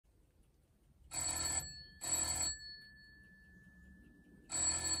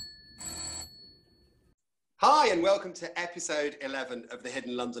Hi and welcome to episode 11 of the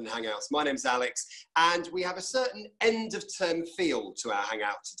Hidden London Hangouts. My name's Alex and we have a certain end of term feel to our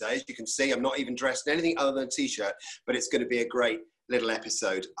hangout today. As you can see, I'm not even dressed in anything other than a t-shirt, but it's going to be a great little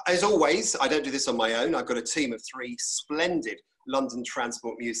episode. As always, I don't do this on my own. I've got a team of three splendid London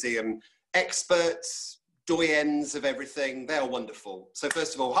Transport Museum experts, doyens of everything. They're wonderful. So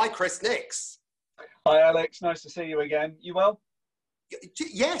first of all, hi Chris Nix. Hi Alex, nice to see you again. You well?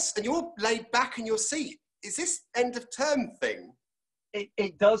 Yes, and you're laid back in your seat. Is this end of term thing?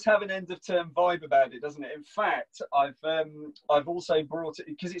 It does have an end of term vibe about it, doesn't it? In fact, I've also brought it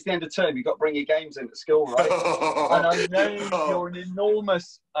because it's the end of term. You've got to bring your games into school, right? And I know you're an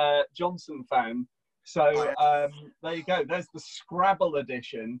enormous Johnson fan, so there you go. There's the Scrabble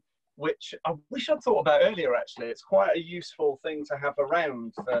edition, which I wish I'd thought about earlier. Actually, it's quite a useful thing to have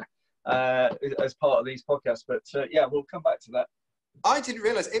around for, as part of these podcasts. But yeah, we'll come back to that. I didn't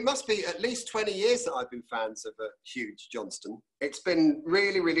realise. It must be at least 20 years that I've been fans of Huge Johnston. It's been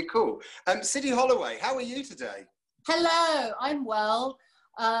really, really cool. Siddy Holloway, how are you today? Hello, I'm well.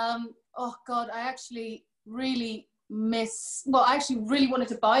 Oh God, I actually really I actually really wanted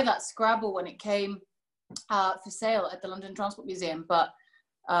to buy that Scrabble when it came for sale at the London Transport Museum, but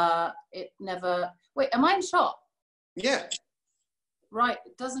it never... Wait, am I in shot? Yeah. Right,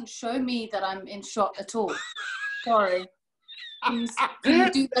 it doesn't show me that I'm in shot at all. Sorry. Can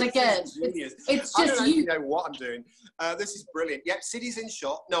you do that again? It's just I don't you. know what I'm doing. This is brilliant. Yep, Siddy's in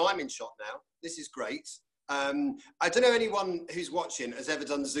shot. No, I'm in shot now. This is great. I don't know anyone who's watching has ever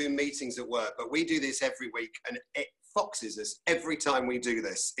done Zoom meetings at work, but we do this every week and it foxes us every time we do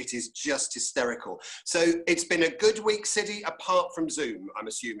this. It is just hysterical. So it's been a good week, Siddy, apart from Zoom, I'm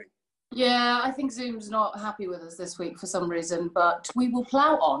assuming. Yeah, I think Zoom's not happy with us this week for some reason, but we will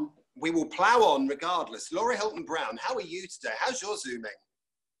plough on. We will plough on regardless. Laura Hilton-Brown, how are you today? How's your Zooming?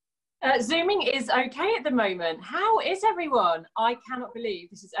 Zooming is okay at the moment. How is everyone? I cannot believe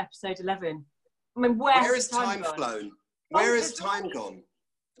this is episode 11. I mean, where has time flown? Where has time gone?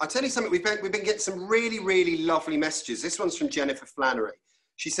 I'll tell you something, we've been getting some really, really lovely messages. This one's from Jennifer Flannery.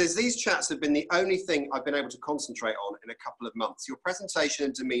 She says, these chats have been the only thing I've been able to concentrate on in a couple of months. Your presentation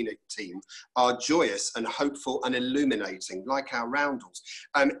and demeanour, team, are joyous and hopeful and illuminating, like our roundels.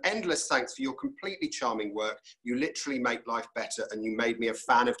 Endless thanks for your completely charming work. You literally make life better and you made me a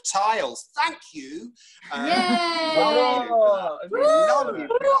fan of tiles. Thank you. Yay!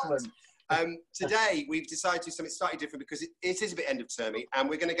 Today, we've decided to do something slightly different because it is a bit end of termy, and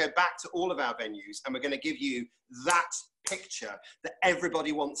we're going to go back to all of our venues and we're going to give you that picture that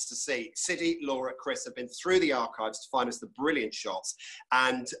everybody wants to see. Siddy, Laura, Chris have been through the archives to find us the brilliant shots,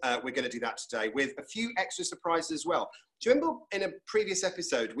 and we're going to do that today with a few extra surprises as well. Do you remember in a previous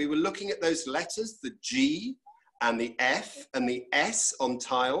episode, we were looking at those letters, the G and the F and the S on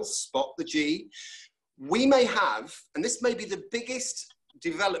tiles, spot the G. We may have, and this may be the biggest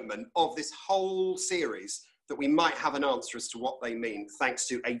development of this whole series, that we might have an answer as to what they mean, thanks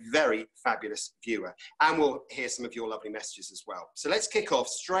to a very fabulous viewer. And we'll hear some of your lovely messages as well. So let's kick off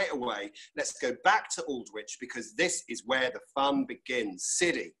straight away. Let's go back to Aldwych because this is where the fun begins.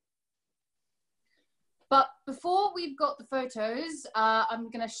 Siddy. But before we've got the photos, I'm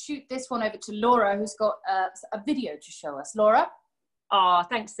going to shoot this one over to Laura, who's got a video to show us. Laura?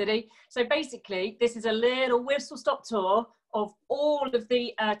 Thanks, Siddy. So basically, this is a little whistle-stop tour of all of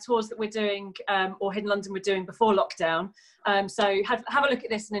the tours that we're doing, or Hidden London we're doing before lockdown. So have a look at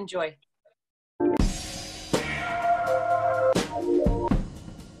this and enjoy.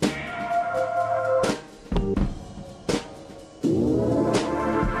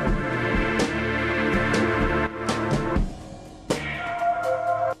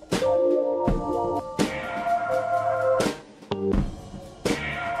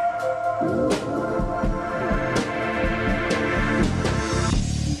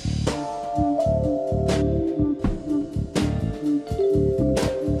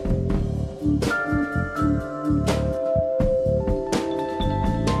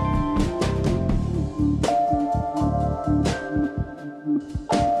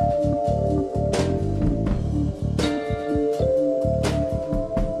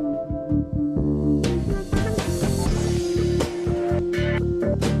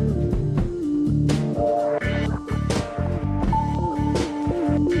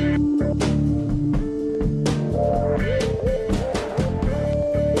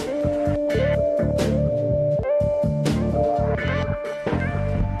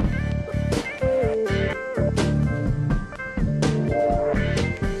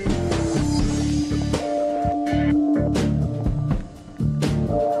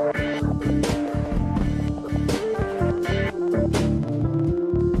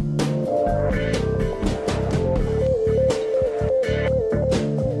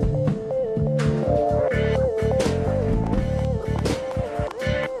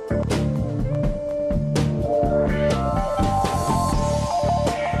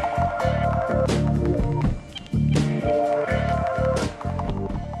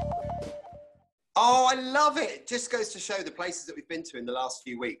 just goes to show the places that we've been to in the last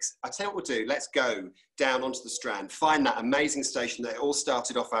few weeks. I tell you what we'll do. Let's go down onto the Strand, find that amazing station that it all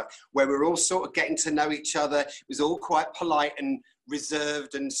started off at, where we were all sort of getting to know each other. It was all quite polite and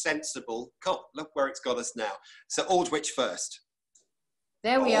reserved and sensible. God, look where it's got us now. So Aldwych first.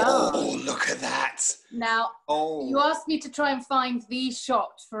 There we are. Oh, look at that. Now, you asked me to try and find the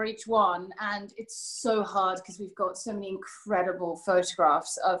shot for each one, and it's so hard because we've got so many incredible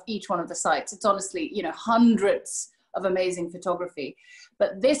photographs of each one of the sites. It's honestly, you know, hundreds of amazing photography.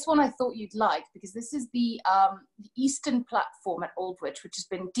 But this one I thought you'd like, because this is the eastern platform at Aldwych, which has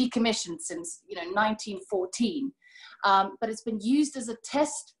been decommissioned since, you know, 1914. But it's been used as a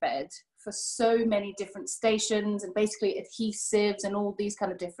test bed for so many different stations and basically adhesives and all these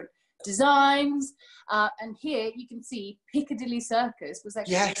kind of different designs. And here you can see Piccadilly Circus was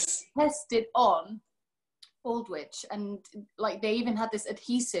actually tested on Aldwych. And like they even had this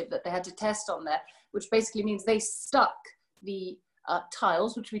adhesive that they had to test on there, which basically means they stuck the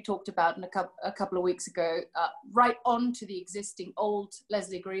tiles, which we talked about in a couple of weeks ago, right onto the existing old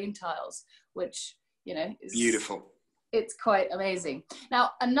Leslie Green tiles, which, you know, is beautiful. It's quite amazing. Now,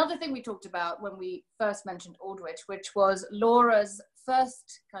 another thing we talked about when we first mentioned Aldwych, which was Laura's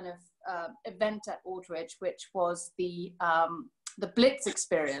first kind of event at Aldwych, which was the Blitz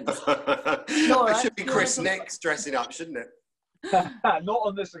experience. Laura, it should be Chris Nix dressing up, shouldn't it? Not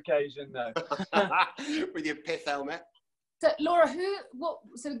on this occasion, no. With your pith helmet. So, Laura,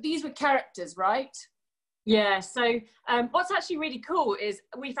 so these were characters, right? Yeah, so what's actually really cool is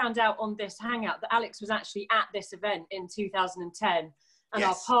we found out on this hangout that Alex was actually at this event in 2010 and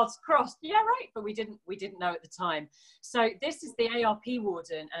our paths crossed. Yeah, right, but we didn't know at the time. So this is the ARP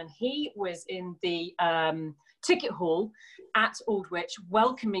warden, and he was in the ticket hall at Aldwych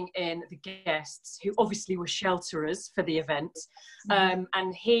welcoming in the guests who obviously were shelterers for the event.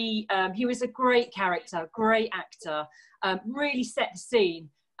 And he was a great character, great actor, really set the scene.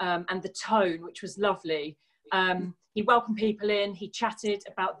 And the tone, which was lovely. He welcomed people in, he chatted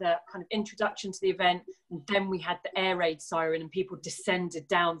about the kind of introduction to the event, and then we had the air raid siren and people descended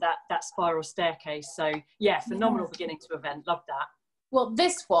down that spiral staircase. So yeah, phenomenal beginning to event, loved that. Well,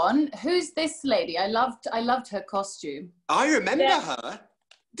 this one, who's this lady? I loved her costume. I remember her.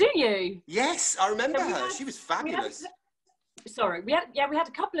 Do you? Yes, I remember her. She was fabulous. We had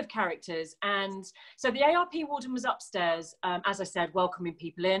a couple of characters, and so the ARP warden was upstairs, as I said, welcoming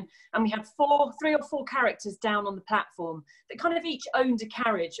people in, and we had three or four characters down on the platform that kind of each owned a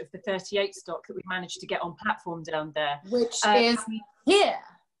carriage of the 38 stock that we managed to get on platform down there, which is here.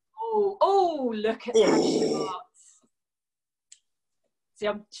 Oh, look at that shot. See,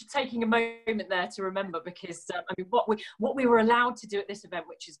 I'm taking a moment there to remember, because I mean, what we were allowed to do at this event,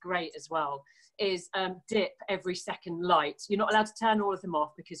 which is great as well, is dip every second light. You're not allowed to turn all of them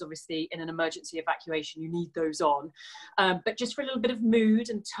off because obviously in an emergency evacuation you need those on. But just for a little bit of mood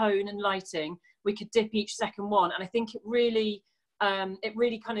and tone and lighting, we could dip each second one, and I think it really kind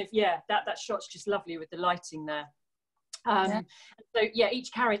of, that shot's just lovely with the lighting there. So yeah,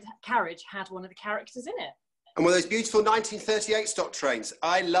 each carriage had one of the characters in it. And one of those beautiful 1938 stock trains.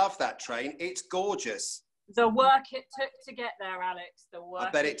 I love that train. It's gorgeous. The work it took to get there, Alex. The work. I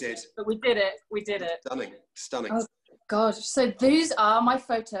bet it did. But we did it. We did it. Stunning. Oh, God. So these are my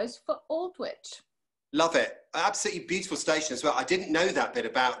photos for Aldwych. Love it. Absolutely beautiful station as well. I didn't know that bit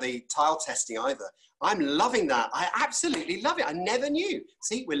about the tile testing either. I'm loving that. I absolutely love it. I never knew.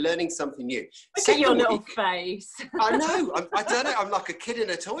 See, we're learning something new. Look at your little face. I know. I don't know. I'm like a kid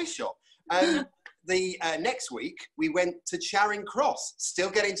in a toy shop. The next week, we went to Charing Cross, still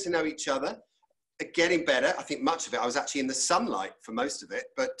getting to know each other, getting better. I think much of it, I was actually in the sunlight for most of it,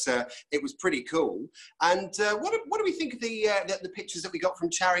 but it was pretty cool. And what do we think of the pictures that we got from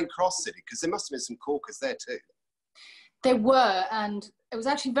Charing Cross City? Because there must have been some corkers there too. There were, and it was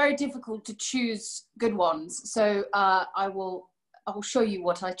actually very difficult to choose good ones. So I will show you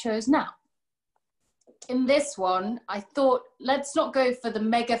what I chose now. In this one, I thought, let's not go for the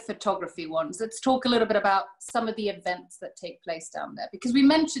mega photography ones. Let's talk a little bit about some of the events that take place down there, because we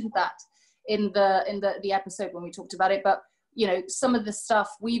mentioned that in the episode when we talked about it. But you know, some of the stuff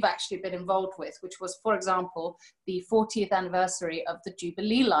we've actually been involved with, which was, for example, the 40th anniversary of the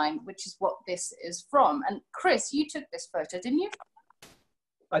Jubilee line, which is what this is from. And Chris, you took this photo, didn't you?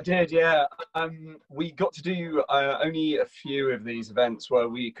 I did, yeah. We got to do only a few of these events where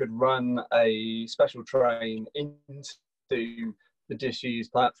we could run a special train into the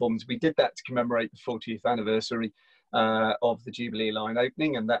disused platforms. We did that to commemorate the 40th anniversary of the Jubilee line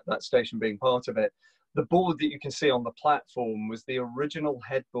opening, and that station being part of it. The board that you can see on the platform was the original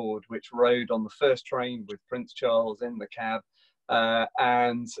headboard which rode on the first train with Prince Charles in the cab.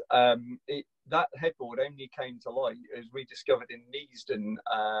 that headboard only came to light as we discovered in Neasden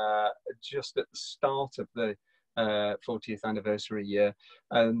just at the start of the 40th anniversary year,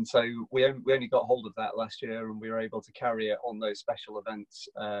 and so we only got hold of that last year, and we were able to carry it on those special events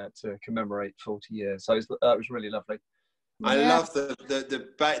to commemorate 40 years. So that was really lovely. I love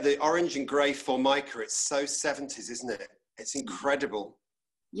the orange and grey Formica. It's so 70s, isn't it? It's incredible.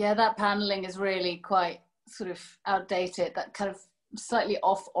 Yeah, that paneling is really quite sort of outdated. That kind of slightly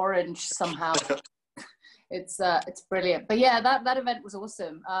off orange somehow. It's brilliant. But yeah, that event was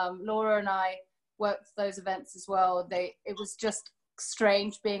awesome. Laura and I worked those events as well. It was just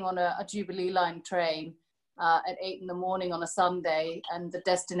strange being on a Jubilee line train at 8 in the morning on a Sunday, and the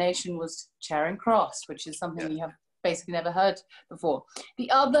destination was Charing Cross, which is something you have basically never heard before.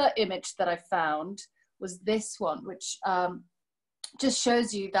 The other image that I found was this one, which just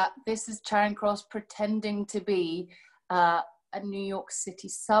shows you that this is Charing Cross pretending to be a New York City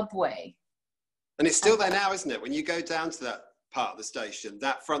subway. And it's still there now, isn't it? When you go down to that part of the station,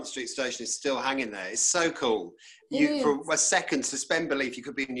 that Front Street station is still hanging there. It's so cool. For a second, suspend belief you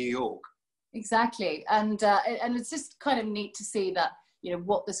could be in New York. Exactly. And it's just kind of neat to see that, you know,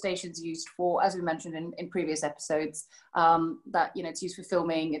 what the station's used for, as we mentioned in previous episodes, that, you know, it's used for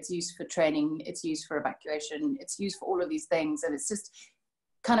filming, it's used for training, it's used for evacuation, it's used for all of these things. And it's just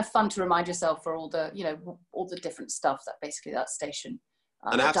kind of fun to remind yourself for all the, you know, all the different stuff that basically that station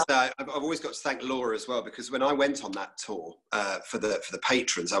and I have to say, I've always got to thank Laura as well, because when I went on that tour for the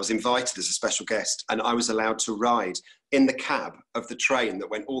patrons, I was invited as a special guest, and I was allowed to ride in the cab of the train that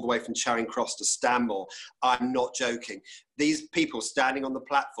went all the way from Charing Cross to Stanmore. I'm not joking. These people standing on the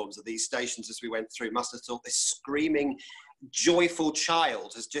platforms of these stations as we went through must have thought this screaming, joyful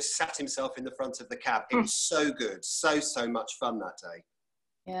child has just sat himself in the front of the cab. It was so good, so much fun that day.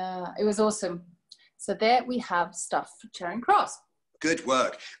 Yeah, it was awesome. So there we have stuff for Charing Cross. Good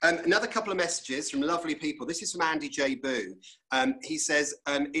work. Another couple of messages from lovely people. This is from Andy J. Boo. He says,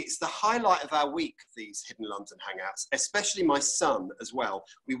 it's the highlight of our week, these Hidden London Hangouts, especially my son as well.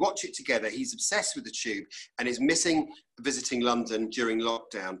 We watch it together. He's obsessed with the tube and is missing visiting London during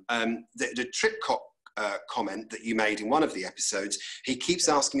lockdown. The trip comment that you made in one of the episodes, he keeps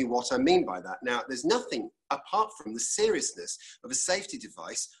asking me what I mean by that. Now, there's nothing apart from the seriousness of a safety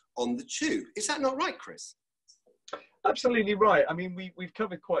device on the tube. Is that not right, Chris? Absolutely right. I mean, we've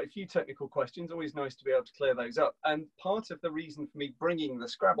covered quite a few technical questions. Always nice to be able to clear those up. And part of the reason for me bringing the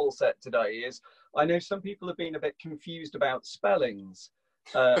Scrabble set today is I know some people have been a bit confused about spellings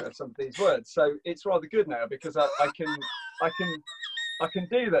of some of these words. So it's rather good now because I can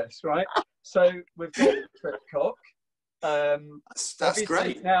do this, right? So we've got Tripcock. That's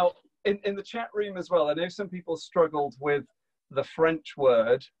great. Now, in the chat room as well, I know some people struggled with the French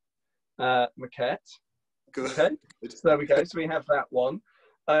word maquette. Good. Okay, so there we go. So we have that one.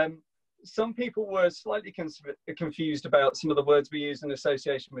 Some people were slightly confused about some of the words we use in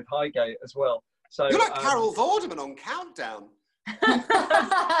association with Highgate as well. So you're like Carol Vorderman on Countdown.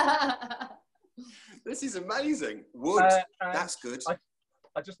 This is amazing. Wood, that's good.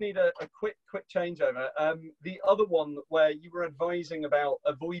 I just need a quick changeover. The other one where you were advising about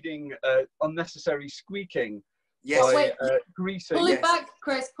avoiding unnecessary squeaking. Yes. Wait, greasing. Pull it back,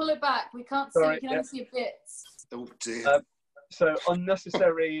 Chris. Pull it back. We can't see. Sorry, We can only see bits. Oh dear. So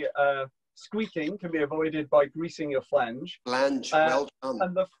unnecessary squeaking can be avoided by greasing your flange. Flange, well done.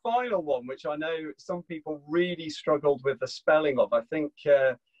 And the final one, which I know some people really struggled with the spelling of, I think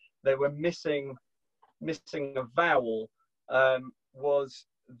they were missing a vowel, was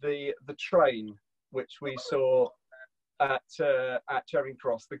the train, which we saw at Charing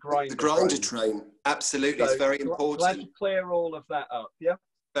Cross, the grinder train. Absolutely, so it's very important. Glad to clear all of that up. Yeah.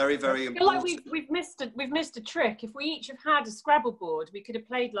 Very, very important. I feel like we've missed a trick. If we each have had a Scrabble board, we could have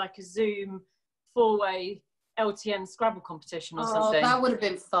played like a Zoom 4-way LTN Scrabble competition or something. That would have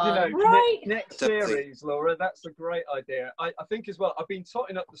been fun. You know, right? Next series, Laura, that's a great idea. I think as well, I've been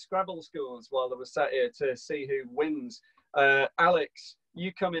totting up the Scrabble scores while I was sat here to see who wins. Alex,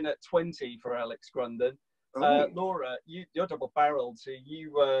 you come in at 20 for Alex Grundon. Laura, you're double-barreled, so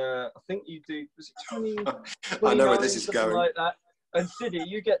you, I think you do, was it 20? I know where this is going. Like that. And Siddy,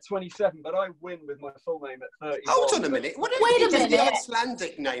 you get 27, but I win with my full name at 30. Hold on a minute. Wait a minute. The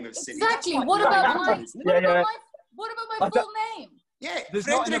Icelandic name of Siddy. Exactly. What about my full name? Yeah. There's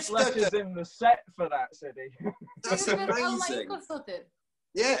not enough letters in the set for that, Siddy. That's amazing.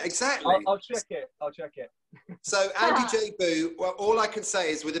 Yeah, exactly. I'll check it. So Andy J. Boo, well, all I can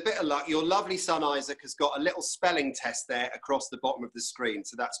say is with a bit of luck, your lovely son Isaac has got a little spelling test there across the bottom of the screen.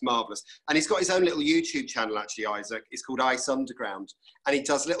 So that's marvellous. And he's got his own little YouTube channel, actually, Isaac. It's called Ice Underground. And he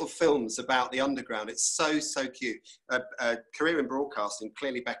does little films about the underground. It's so, so cute. A career in broadcasting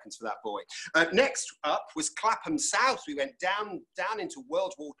clearly beckons for that boy. Next up was Clapham South. We went down into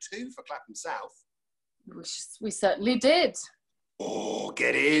World War II for Clapham South. We certainly did. Oh,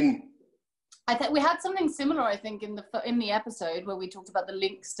 get in. I think we had something similar, I think, in the episode where we talked about the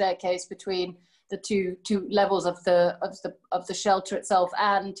link staircase between the two levels of the shelter itself,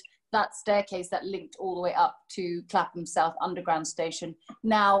 and that staircase that linked all the way up to Clapham South Underground Station,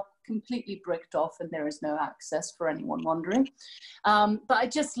 now completely bricked off and there is no access for anyone wondering. But I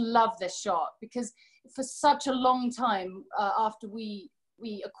just love this shot because for such a long time after we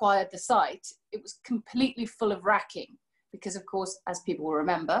acquired the site, it was completely full of racking. Because of course, as people will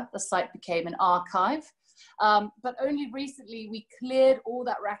remember, the site became an archive. But only recently we cleared all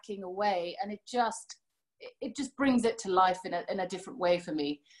that racking away, and it just brings it to life in a different way for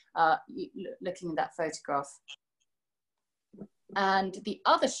me, looking at that photograph. And the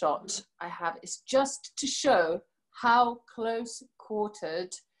other shot I have is just to show how close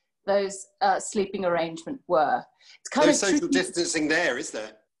quartered those sleeping arrangements were. It's kind of social distancing there, is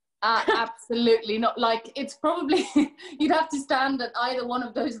there? Absolutely not. Like, it's probably you'd have to stand at either one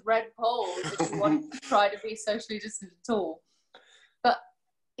of those red poles if you want to try to be socially distant at all. But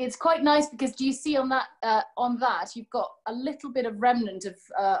it's quite nice because do you see on that you've got a little bit of remnant of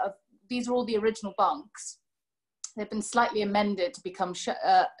these are all the original bunks. They've been slightly amended to become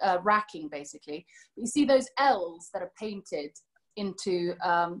racking, basically. But you see those L's that are painted into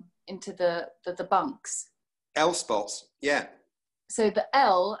the bunks. L spots, yeah. So the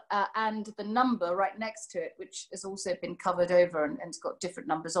L and the number right next to it, which has also been covered over and it's got different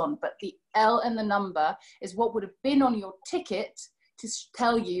numbers on, but the L and the number is what would have been on your ticket to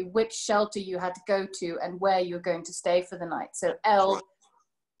tell you which shelter you had to go to and where you were going to stay for the night. So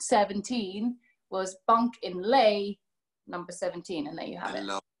L17 was bunk in lay number 17, and there you have it.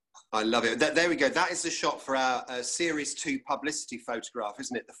 I love it. There we go. That is the shot for our Series 2 publicity photograph,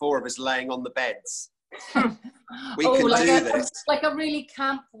 isn't it? The four of us laying on the beds. We can do this. Like a really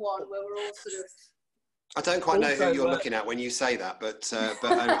camp one where we're all sort of... I don't quite know who you're looking at when you say that, but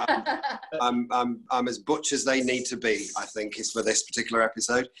I'm as butch as they need to be, I think, is for this particular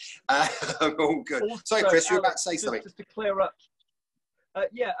episode. All good. Also, sorry, Chris, you were about Alex, to say something. Just to clear up.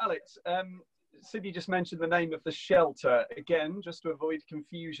 Yeah, Alex, Siddy just mentioned the name of the shelter. Again, just to avoid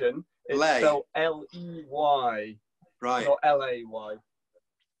confusion, it's spelled L-E-Y, right. not L-A-Y.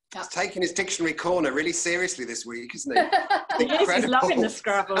 He's taking his dictionary corner really seriously this week, isn't he? He's loving the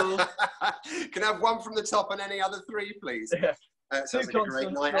Scrabble. Can I have one from the top and any other three, please? Yeah. Sounds like a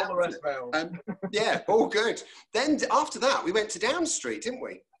great night out. Yeah, all good. Then after that, we went to Down Street, didn't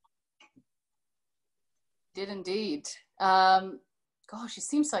we? Did indeed. Gosh, it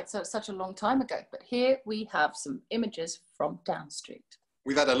seems like such a long time ago, but here we have some images from Down Street.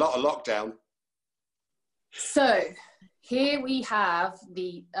 We've had a lot of lockdown. So here we have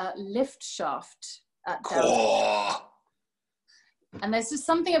the lift shaft at Down Street. And there's just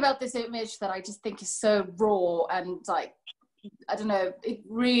something about this image that I just think is so raw and like, I don't know, it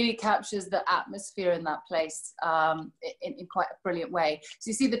really captures the atmosphere in that place in quite a brilliant way. So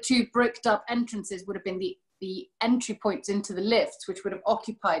you see the two bricked up entrances would have been the entry points into the lifts, which would have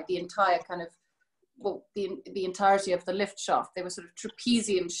occupied the entire kind of, well, the entirety of the lift shaft. They were sort of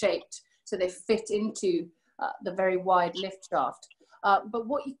trapezium shaped, so they fit into the very wide lift shaft. But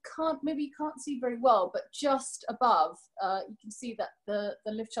what maybe you can't see very well, but just above, you can see that the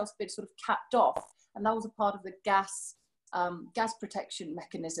lift shaft's been sort of capped off, and that was a part of the gas protection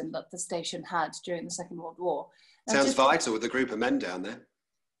mechanism that the station had during the Second World War. Sounds vital with a group of men down there.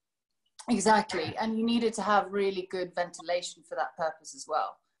 Exactly, and you needed to have really good ventilation for that purpose as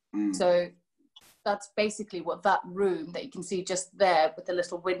well. So that's basically what that room that you can see just there with the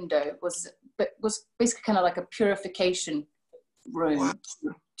little window was basically kind of like a purification room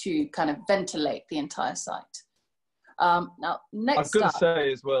to kind of ventilate the entire site. Now, next I've got to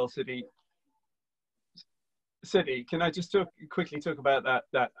say as well, Siddy, can I just quickly talk about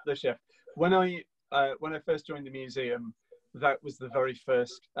the chef? When I first joined the museum, that was the very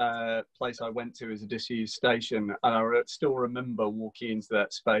first place I went to as a disused station, and I still remember walking into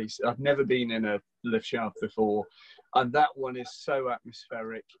that space. I've never been in a lift shaft before, and that one is so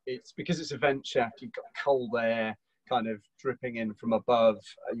atmospheric. It's because it's a vent shaft, you've got cold air kind of dripping in from above,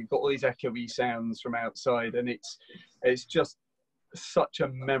 you've got all these echoey sounds from outside, and it's just such a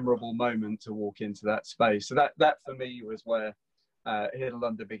memorable moment to walk into that space. So that for me was where Hidden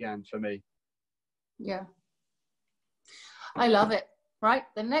London began for me. Yeah, I love it. Right,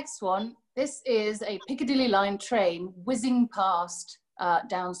 the next one. This is a Piccadilly line train whizzing past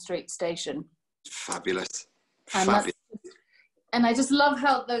Down Street Station. Fabulous. And Fabulous. And I just love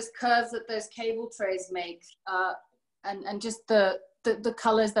how those curves that those cable trays make, and just the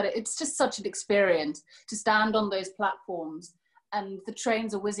colours that it's just such an experience to stand on those platforms, and the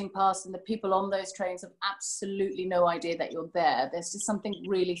trains are whizzing past and the people on those trains have absolutely no idea that you're there. There's just something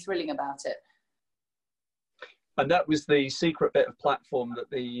really thrilling about it. And that was the secret bit of platform that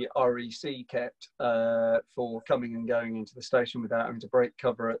the REC kept for coming and going into the station without having to break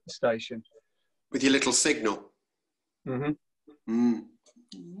cover at the station. With your little signal. Mm-hmm. Mm.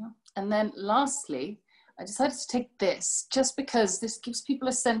 Yeah. And then lastly, I decided to take this just because this gives people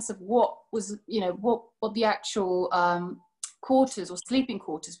a sense of what was, what the actual quarters or sleeping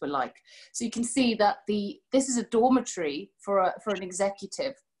quarters were like. So you can see that this is a dormitory for an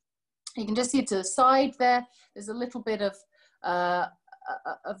executive. You can just see to the side there, there's a little bit of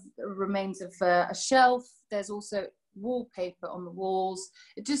remains of a shelf. There's also wallpaper on the walls.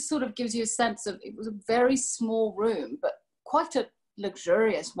 It just sort of gives you a sense of, it was a very small room, but quite a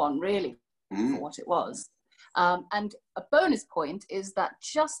luxurious one, really, for what it was. And a bonus point is that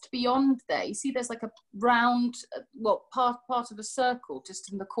just beyond there, you see there's like a round, part of a circle just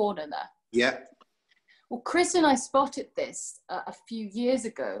in the corner there. Yeah. Well, Chris and I spotted this a few years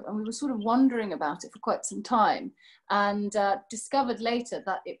ago, and we were sort of wondering about it for quite some time, and discovered later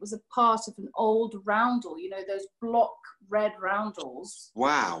that it was a part of an old roundel, those block red roundels.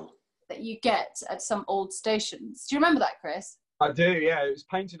 Wow. That you get at some old stations. Do you remember that, Chris? I do, yeah. It was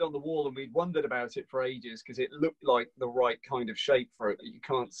painted on the wall and we'd wondered about it for ages because it looked like the right kind of shape for it, but you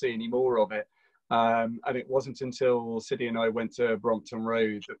can't see any more of it. And it wasn't until Siddy and I went to Brompton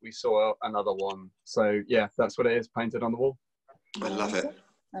Road that we saw another one. So yeah, that's what it is, painted on the wall. I love it.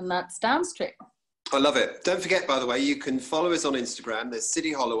 And that's Down Street. I love it. Don't forget, by the way, you can follow us on Instagram. There's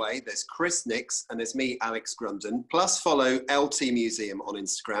Siddy Holloway, there's Chris Nix, and there's me, Alex Grundon. Plus follow LT Museum on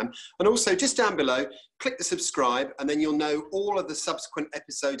Instagram. And also just down below, click the subscribe, and then you'll know all of the subsequent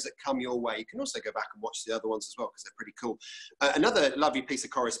episodes that come your way. You can also go back and watch the other ones as well, because they're pretty cool. Another lovely piece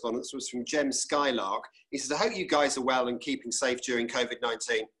of correspondence was from Jem Skylark. He says, I hope you guys are well and keeping safe during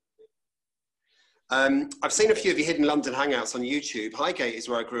COVID-19. I've seen a few of your Hidden London Hangouts on YouTube. Highgate is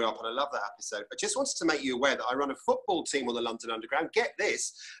where I grew up, and I love that episode. I just wanted to make you aware that I run a football team on the London Underground. Get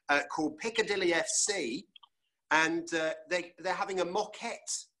this, called Piccadilly FC, and they're having a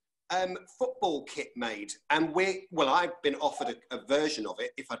moquette football kit made. And I've been offered a version of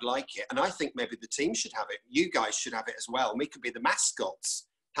it if I'd like it, and I think maybe the team should have it. You guys should have it as well. And we could be the mascots,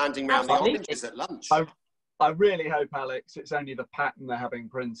 handing around the oranges at lunch. I really hope, Alex, it's only the pattern they're having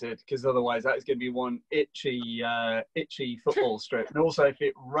printed, because otherwise that is going to be one itchy football strip. And also, if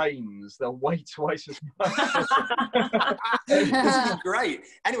it rains, they'll weigh twice as much. This is great.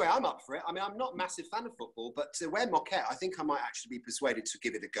 Anyway, I'm up for it. I mean, I'm not a massive fan of football, but to wear moquette, I think I might actually be persuaded to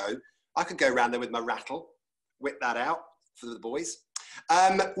give it a go. I could go around there with my rattle, whip that out for the boys.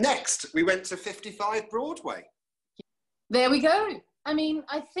 Next, we went to 55 Broadway. There we go. I mean,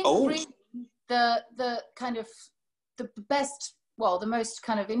 I think really the kind of the best, the most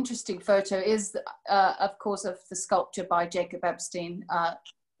kind of interesting photo is, of course, of the sculpture by Jacob Epstein,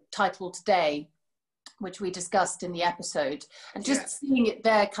 titled Day, which we discussed in the episode, and just seeing it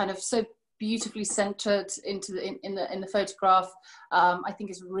there, kind of so beautifully centered into in the photograph, I think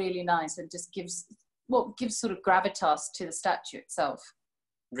is really nice, and just gives sort of gravitas to the statue itself.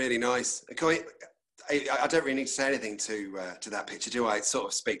 Really nice. I don't really need to say anything to that picture, do I? It sort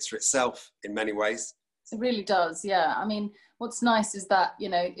of speaks for itself in many ways. It really does, yeah. I mean, what's nice is that,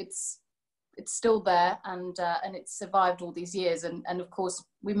 it's still there, and it's survived all these years. And of course,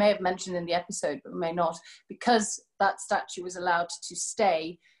 we may have mentioned in the episode, but we may not, because that statue was allowed to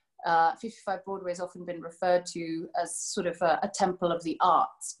stay. 55 Broadway has often been referred to as sort of a temple of the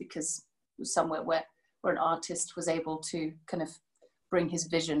arts, because it was somewhere where an artist was able to kind of bring his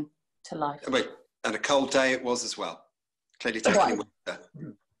vision to life. Wait. And a cold day it was as well. Clearly taken in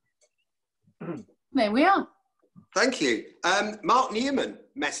winter. There we are. Thank you. Mark Newman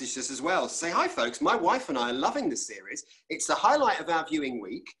messaged us as well. Say, hi folks, my wife and I are loving this series. It's the highlight of our viewing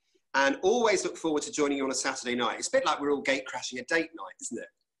week, and always look forward to joining you on a Saturday night. It's a bit like we're all gate crashing a date night, isn't it?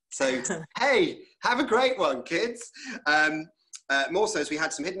 So, hey, have a great one, kids. More so, as we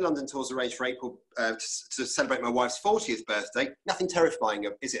had some Hidden London tours arranged for April to celebrate my wife's 40th birthday. Nothing terrifying,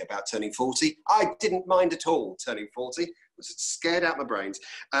 is it, about turning 40? I didn't mind at all turning 40. I was scared out my brains,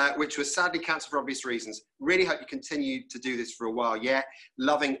 which was sadly cancelled for obvious reasons. Really hope you continue to do this for a while. Yeah,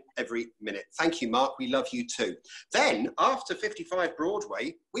 loving every minute. Thank you, Mark. We love you too. Then, after 55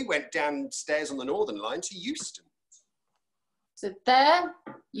 Broadway, we went downstairs on the Northern Line to Euston. So there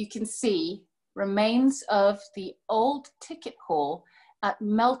you can see remains of the old ticket hall at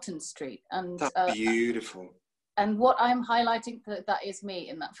Melton Street. And that's beautiful. And what I'm highlighting, that is me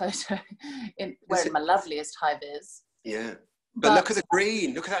in that photo, wearing my loveliest high vis. Yeah. But look at the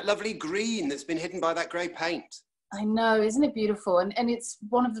green. Look at that lovely green that's been hidden by that grey paint. I know, isn't it beautiful? And it's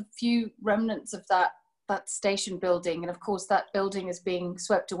one of the few remnants of that station building. And of course, that building is being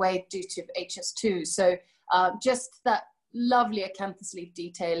swept away due to HS2. So just that lovely acanthus leaf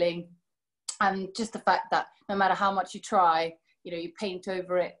detailing, and just the fact that no matter how much you try, you know, you paint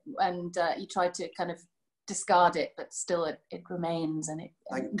over it and you try to kind of discard it, but still it remains, and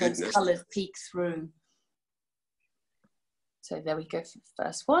those colours peek through. So there we go for the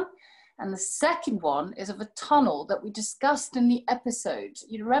first one. And the second one is of a tunnel that we discussed in the episode.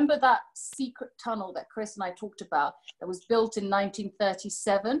 You remember that secret tunnel that Chris and I talked about that was built in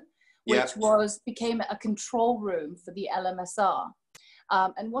 1937, which became a control room for the LMSR.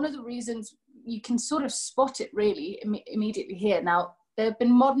 And one of the reasons you can sort of spot it really immediately here. Now, there have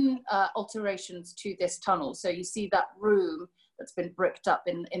been modern alterations to this tunnel. So you see that room that's been bricked up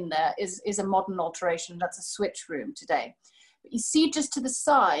in there is a modern alteration. That's a switch room today. But you see just to the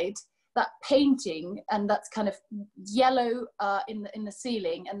side, that painting, and that's kind of yellow in the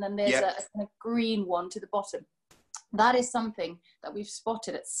ceiling, and then there's a kind of green one to the bottom. That is something that we've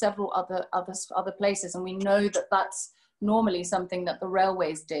spotted at several other places, and we know that that's normally something that the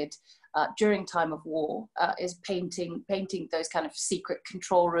railways did during time of war, is painting those kind of secret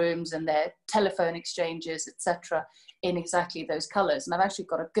control rooms and their telephone exchanges, etc., in exactly those colours. And I've actually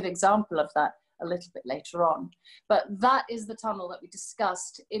got a good example of that a little bit later on. But that is the tunnel that we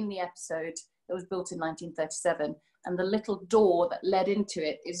discussed in the episode that was built in 1937. And the little door that led into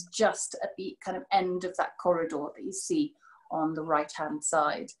it is just at the kind of end of that corridor that you see on the right-hand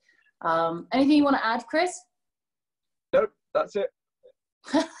side. Anything you want to add, Chris? Nope, that's it.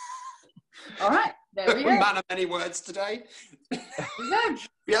 All right, there we go. Man of many words today.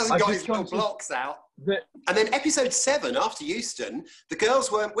 He hasn't got his little blocks out. And then episode 7, after Euston, the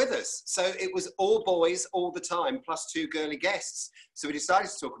girls weren't with us. So it was all boys all the time, plus 2 girly guests. So we decided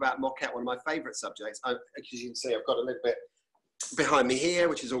to talk about Moorgate, one of my favourite subjects. As you can see, I've got a little bit behind me here,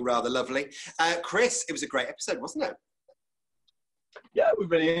 which is all rather lovely. Chris, it was a great episode, wasn't it? Yeah, we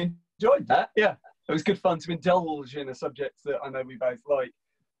really enjoyed that. Yeah, it was good fun to indulge in a subject that I know we both like.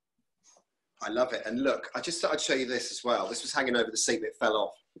 I love it. And look, I just thought I'd show you this as well. This was hanging over the seat, but it fell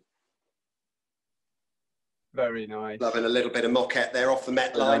off. Very nice. Loving a little bit of Moorgate there off the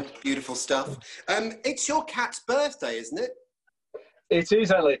Met line. Beautiful stuff. It's your cat's birthday, isn't it? It is,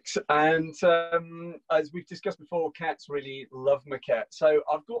 Alex. And as we've discussed before, cats really love Moorgate. So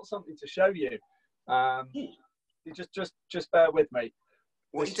I've got something to show you. You just bear with me.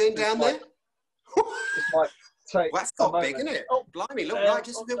 What are you doing down there? This might take that's got big, isn't it? Oh, blimey, look, right,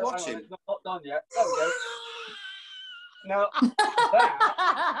 just been watching. It's not done yet. There we go. Now,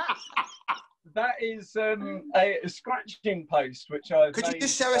 that is a scratching post, which I've Could made, you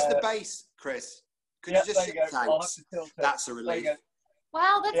just show us the base, Chris? Could you just there you go. I'll have to tilt it. That's a relief.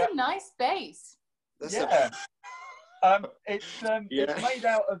 Wow, that's a nice base. That's it's made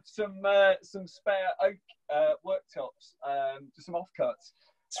out of some spare oak worktops, just some offcuts.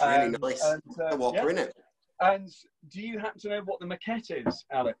 It's really nice. And, a whopper, isn't it? And do you happen to know what the Moorgate is,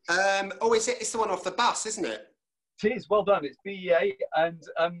 Alex? It's the one off the bus, isn't it? It is, well done. It's BEA, and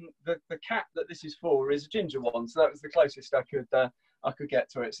the cat that this is for is a ginger one, so that was the closest I could get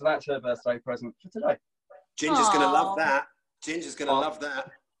to it. So that's her birthday present for today. Ginger's going to love that. Ginger's going to love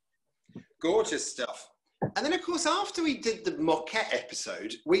that. Gorgeous stuff. And then, of course, after we did the Moorgate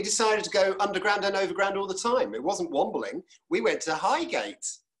episode, we decided to go underground and overground all the time. It wasn't Wombling. We went to Highgate.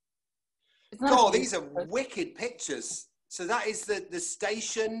 God, these are wicked pictures. So that is the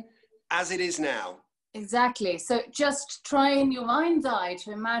station as it is now. Exactly. So just try in your mind's eye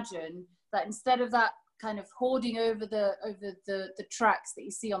to imagine that instead of that kind of hoarding over the tracks that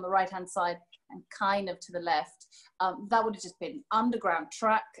you see on the right-hand side and kind of to the left, that would have just been underground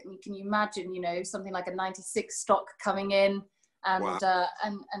track. And can you imagine, you know, something like a 96 stock coming in and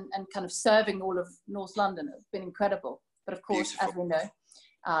and kind of serving all of North London? It's been incredible. But of course, as we know,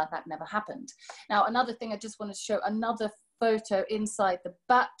 that never happened. Now, another thing I just want to show, another photo inside the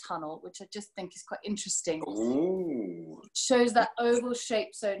Bat Tunnel, which I just think is quite interesting. Ooh. It shows that oval shape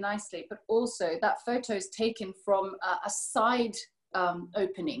so nicely, but also that photo is taken from a side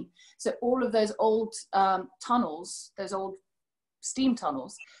opening. So all of those old tunnels, those old steam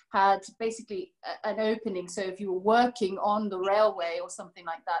tunnels, had basically an opening. So if you were working on the railway or something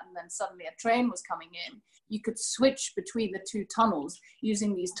like that, and then suddenly a train was coming in, you could switch between the two tunnels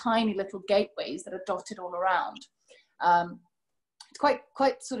using these tiny little gateways that are dotted all around. it's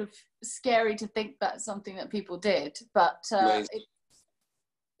quite sort of scary to think that's something that people did, but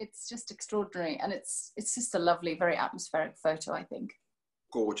it's just extraordinary, and it's just a lovely, very atmospheric photo, I think.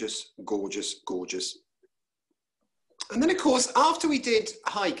 Gorgeous, gorgeous, gorgeous. And then, of course, after we did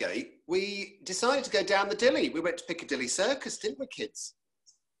Highgate, we decided to go down the Dilly. We went to Piccadilly Circus, didn't we, kids?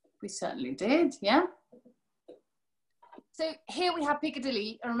 We certainly did, yeah. So here we have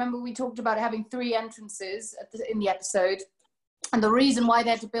Piccadilly. I remember we talked about having 3 entrances in the episode. And the reason why they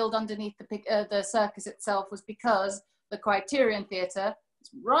had to build underneath the circus itself was because the Criterion Theatre is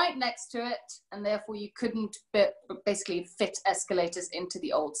right next to it, and therefore you couldn't basically fit escalators into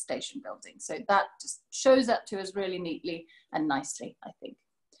the old station building. So that just shows that to us really neatly and nicely, I think.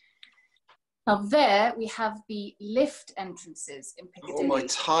 Now there we have the lift entrances in Piccadilly. Oh, my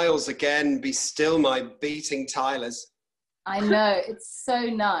tiles again. Be still, my beating tilers. I know, it's so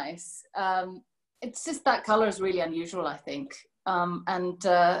nice. It's just that colour is really unusual, I think.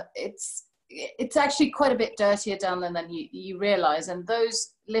 It's actually quite a bit dirtier down there than you realise. And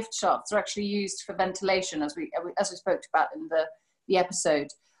those lift shafts are actually used for ventilation, as we spoke about in the episode.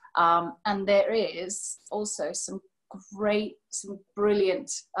 And there is also some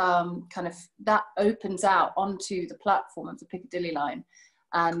brilliant kind of, that opens out onto the platform of the Piccadilly line,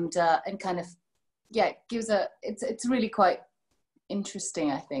 and kind of, yeah, gives it's really quite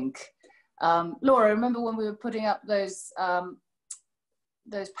interesting, I think. Laura, remember when we were putting up those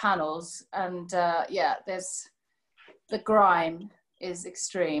panels, and yeah, there's the grime is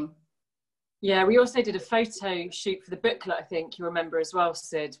extreme. Yeah, we also did a photo shoot for the booklet, I think you remember as well,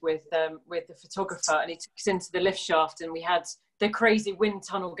 Sid, with the photographer, and he took us into the lift shaft, and we had the crazy wind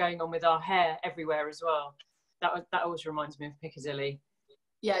tunnel going on with our hair everywhere as well. That always reminds me of Piccadilly.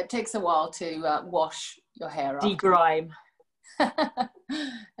 Yeah, it takes a while to wash your hair up. De-grime.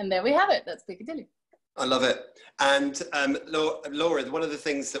 And there we have it, that's Piccadilly. I love it. And Laura, one of the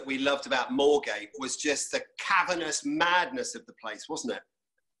things that we loved about Moorgate was just the cavernous madness of the place, wasn't it?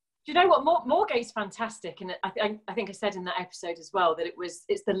 Do you know what? Moorgate's fantastic, and I think I said in that episode as well that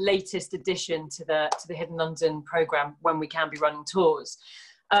it's the latest addition to the Hidden London programme when we can be running tours.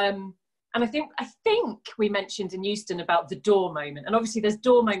 And I think we mentioned in Euston about the door moment, and obviously there's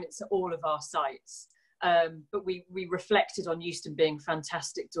door moments at all of our sites. But we reflected on Euston being a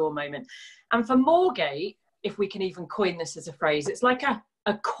fantastic door moment. And for Moorgate, if we can even coin this as a phrase, it's like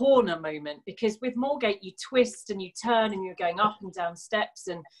a corner moment, because with Moorgate you twist and you turn and you're going up and down steps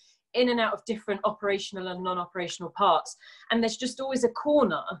and in and out of different operational and non-operational parts. And there's just always a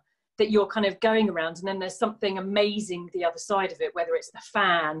corner that you're kind of going around, and then there's something amazing the other side of it, whether it's the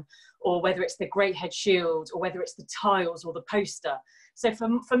fan or whether it's the great head shield or whether it's the tiles or the poster. So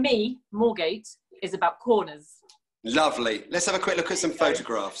for me, Moorgate is about corners. Lovely. Let's have a quick look at some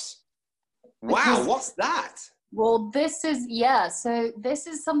photographs. Wow, what's that? Well, this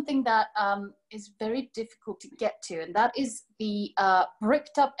is something that is very difficult to get to, and that is the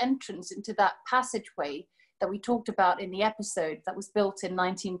bricked up entrance into that passageway that we talked about in the episode that was built in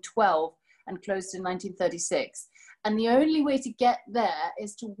 1912 and closed in 1936. And the only way to get there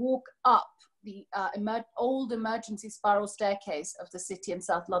is to walk up the old emergency spiral staircase of the City and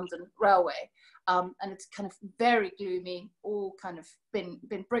South London Railway. And it's kind of very gloomy, all kind of been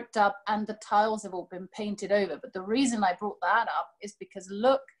bricked up, and the tiles have all been painted over. But the reason I brought that up is because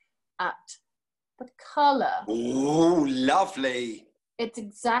look at the colour. Oh, lovely. It's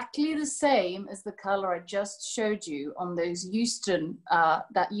exactly the same as the colour I just showed you on those Euston,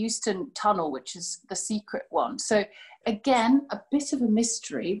 that Euston tunnel, which is the secret one. So again, a bit of a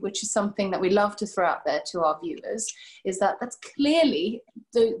mystery, which is something that we love to throw out there to our viewers, is that that's clearly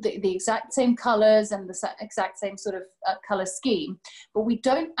the exact same colours and the exact same sort of colour scheme, but we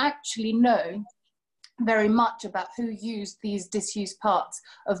don't actually know very much about who used these disused parts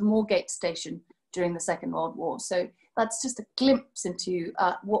of Moorgate Station during the Second World War. So that's just a glimpse into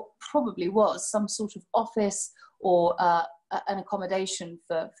what probably was some sort of office or an accommodation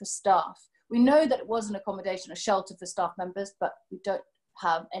for staff. We know that it was an accommodation, a shelter for staff members, but we don't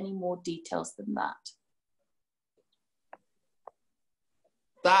have any more details than that.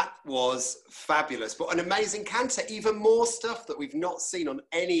 That was fabulous, but an amazing canter, even more stuff that we've not seen on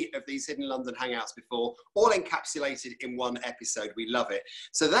any of these Hidden London Hangouts before, all encapsulated in one episode. We love it.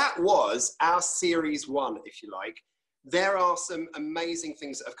 So that was our series 1, if you like. There are some amazing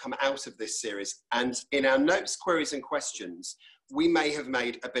things that have come out of this series, and in our notes, queries and questions, we may have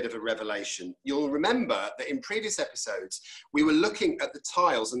made a bit of a revelation. You'll remember that in previous episodes, we were looking at the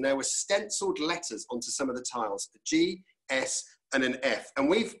tiles and there were stenciled letters onto some of the tiles, a G, S, and an F. And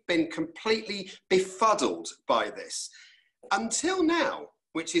we've been completely befuddled by this until now,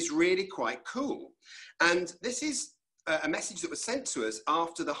 which is really quite cool. And this is a message that was sent to us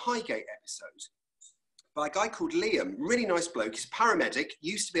after the Highgate episode by a guy called Liam, really nice bloke. He's a paramedic,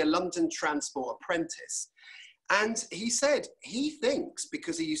 used to be a London Transport apprentice. And he said he thinks,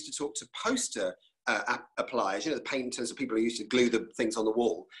 because he used to talk to poster appliers, you know, the painters, the people who used to glue the things on the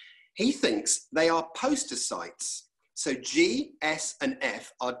wall, he thinks they are poster sites. So G, S and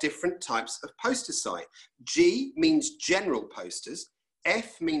F are different types of poster site. G means general posters,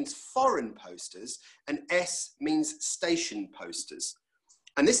 F means foreign posters, and S means station posters.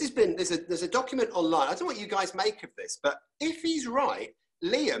 And this has been, there's a document online. I don't know what you guys make of this, but if he's right,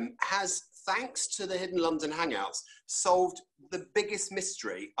 Liam has, thanks to the Hidden London Hangouts, solved the biggest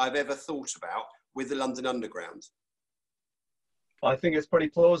mystery I've ever thought about with the London Underground. I think it's pretty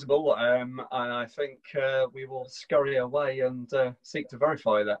plausible, and I think we will scurry away and seek to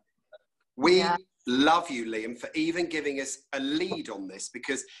verify that. We love you, Liam, for even giving us a lead on this,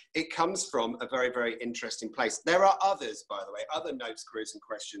 because it comes from a very, very interesting place. There are others, by the way, other notes, queries and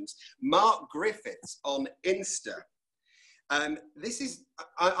questions. Mark Griffiths on Insta.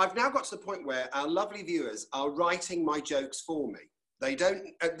 I've now got to the point where our lovely viewers are writing my jokes for me. They don't,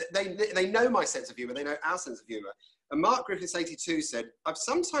 they know my sense of humour, they know our sense of humour. And Mark Griffiths 82 said, I've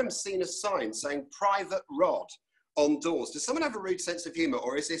sometimes seen a sign saying private rod on doors. Does someone have a rude sense of humour,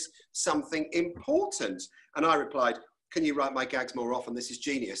 or is this something important? And I replied, can you write my gags more often? This is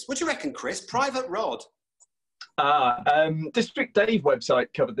genius. What do you reckon, Chris? Private rod? District Dave website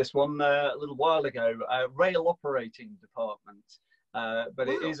covered this one a little while ago. Rail operating department. But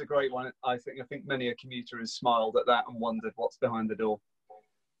it is a great one. I think many a commuter has smiled at that and wondered what's behind the door.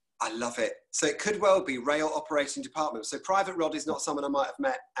 I love it. So it could well be rail operating department. So private rod is not someone I might have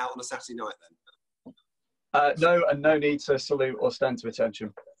met out on a Saturday night then? No, and no need to salute or stand to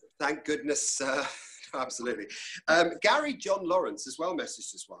attention. Thank goodness. Absolutely. Gary John Lawrence as well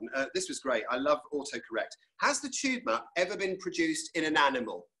messaged this one. This was great. I love autocorrect. Has the tube map ever been produced in an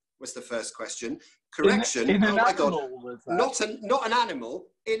animal? Was the first question. Correction. In oh my God. Not not an animal.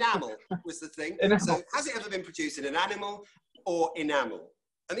 Enamel was the thing. So has it ever been produced in an animal or enamel?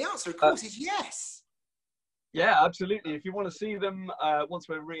 And the answer, of course, is yes. Yeah, absolutely. If you want to see them once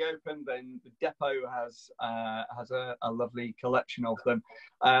we're reopened, then the depot has a lovely collection of them.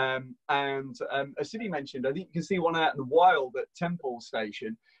 As Siddy mentioned, I think you can see one out in the wild at Temple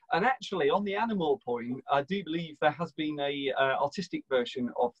Station. And actually, on the animal point, I do believe there has been a artistic version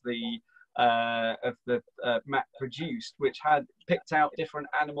of the map produced, which had picked out different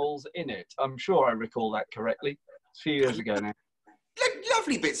animals in it. I'm sure I recall that correctly. It's a few years ago now.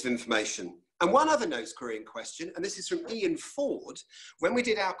 Lovely bits of information. And one other notes querying question, and this is from Ian Ford. When we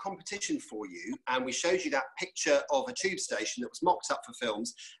did our competition for you, and we showed you that picture of a tube station that was mocked up for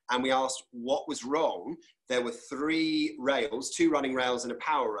films, and we asked what was wrong, there were 3 rails, 2 running rails and a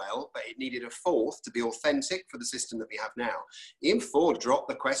power rail, but it needed a 4th to be authentic for the system that we have now. Ian Ford dropped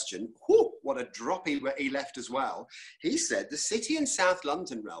the question. Whew, what a drop he left as well. He said the City and South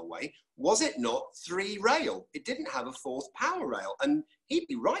London Railway, was it not 3 rail? It didn't have a 4th power rail. And he'd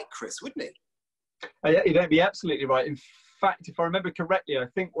be right, Chris, wouldn't he? Yeah, you'd be absolutely right. In fact, if I remember correctly, I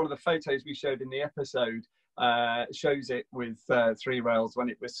think one of the photos we showed in the episode shows it with 3 rails when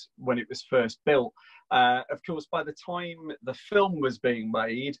it was first built. Of course, by the time the film was being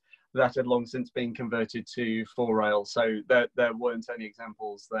made, that had long since been converted to 4 rails. So there weren't any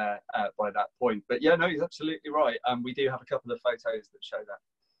examples there by that point. But yeah, no, he's absolutely right. We do have a couple of photos that show that.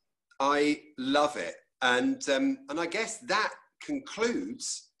 I love it. And I guess that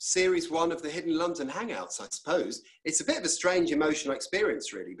concludes Series 1 of the Hidden London Hangouts, I suppose. It's a bit of a strange emotional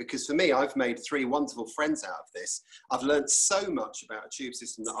experience, really, because for me, I've made 3 wonderful friends out of this. I've learned so much about a tube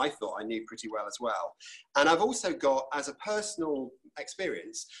system that I thought I knew pretty well as well. And I've also got, as a personal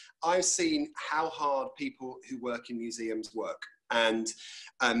experience, I've seen how hard people who work in museums work. And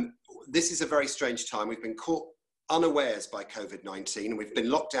this is a very strange time. We've been caught unawares by COVID-19, and we've been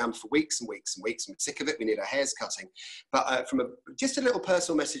locked down for weeks and weeks and weeks, and we're sick of it. We need our hairs cutting. But just a little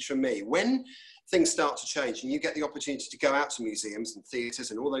personal message from me: when things start to change and you get the opportunity to go out to museums and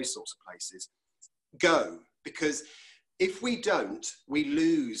theatres and all those sorts of places, go, because if we don't, we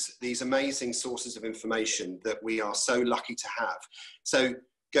lose these amazing sources of information that we are so lucky to have. So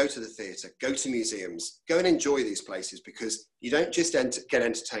go to the theatre, go to museums, go and enjoy these places, because you don't just get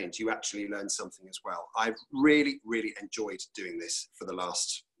entertained, you actually learn something as well. I've really, really enjoyed doing this for the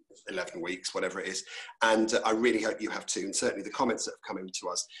last 11 weeks, whatever it is. And I really hope you have too. And certainly the comments that have come in to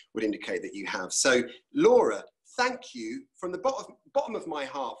us would indicate that you have. So Laura, thank you from the bottom of my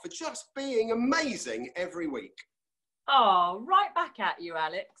heart for just being amazing every week. Oh, right back at you,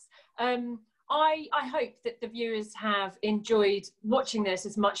 Alex. I hope that the viewers have enjoyed watching this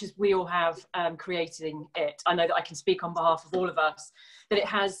as much as we all have creating it. I know that I can speak on behalf of all of us, that it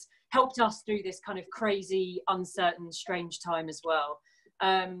has helped us through this kind of crazy, uncertain, strange time as well.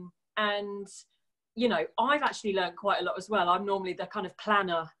 And, you know, I've actually learned quite a lot as well. I'm normally the kind of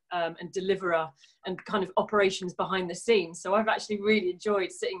planner and deliverer and kind of operations behind the scenes. So I've actually really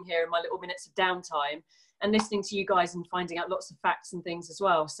enjoyed sitting here in my little minutes of downtime and listening to you guys and finding out lots of facts and things as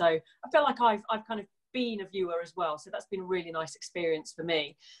well. So I feel like I've kind of been a viewer as well. So that's been a really nice experience for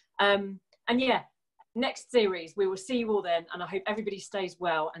me. And yeah, next series, we will see you all then. And I hope everybody stays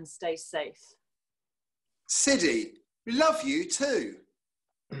well and stays safe. Siddy, we love you too.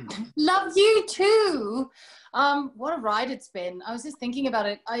 Love you too. What a ride it's been. I was just thinking about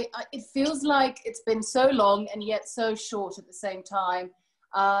it. It feels like it's been so long and yet so short at the same time.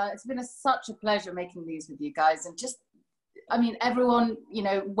 It's been such a pleasure making these with you guys, and just, I mean, everyone, you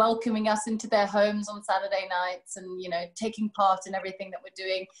know, welcoming us into their homes on Saturday nights and, you know, taking part in everything that we're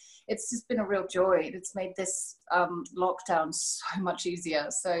doing. It's just been a real joy. It's made this lockdown so much easier.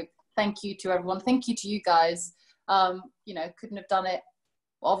 So thank you to everyone. Thank you to you guys. You know, couldn't have done it.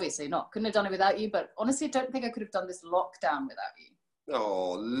 Obviously not. Couldn't have done it without you, but honestly, I don't think I could have done this lockdown without you.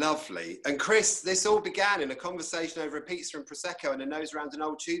 Oh, lovely. And Chris, this all began in a conversation over a pizza and Prosecco and a nose around an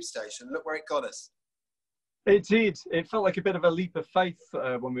old tube station. Look where it got us. It did. It felt like a bit of a leap of faith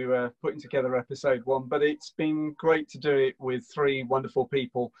when we were putting together episode 1, but it's been great to do it with 3 wonderful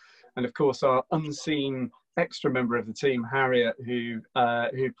people. And of course, our unseen extra member of the team, Harriet, who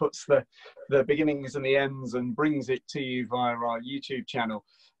puts the beginnings and the ends and brings it to you via our YouTube channel.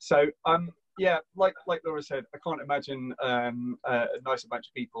 So, yeah, like Laura said, I can't imagine a nicer bunch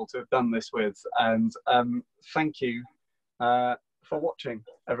of people to have done this with. And thank you for watching,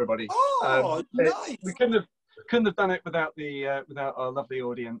 everybody. Oh, nice. We couldn't have done it without our lovely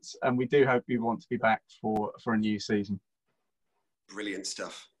audience, and we do hope you want to be back for a new season. Brilliant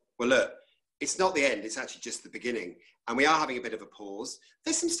stuff. Well, look, it's not the end, it's actually just the beginning. And we are having a bit of a pause.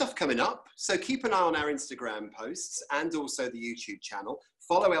 There's some stuff coming up, so keep an eye on our Instagram posts and also the YouTube channel.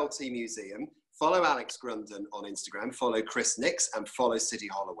 Follow LT Museum, follow Alex Grundon on Instagram, follow Chris Nix, and follow Siddy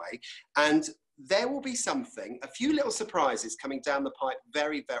Holloway. And there will be something, a few little surprises coming down the pipe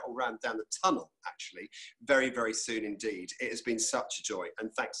or down the tunnel, actually, very, very soon indeed. It has been such a joy, and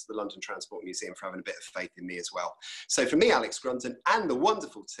thanks to the London Transport Museum for having a bit of faith in me as well. So for me, Alex Grundon, and the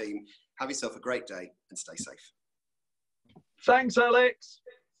wonderful team, have yourself a great day and stay safe. Thanks, Alex.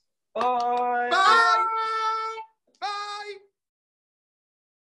 Bye. Bye.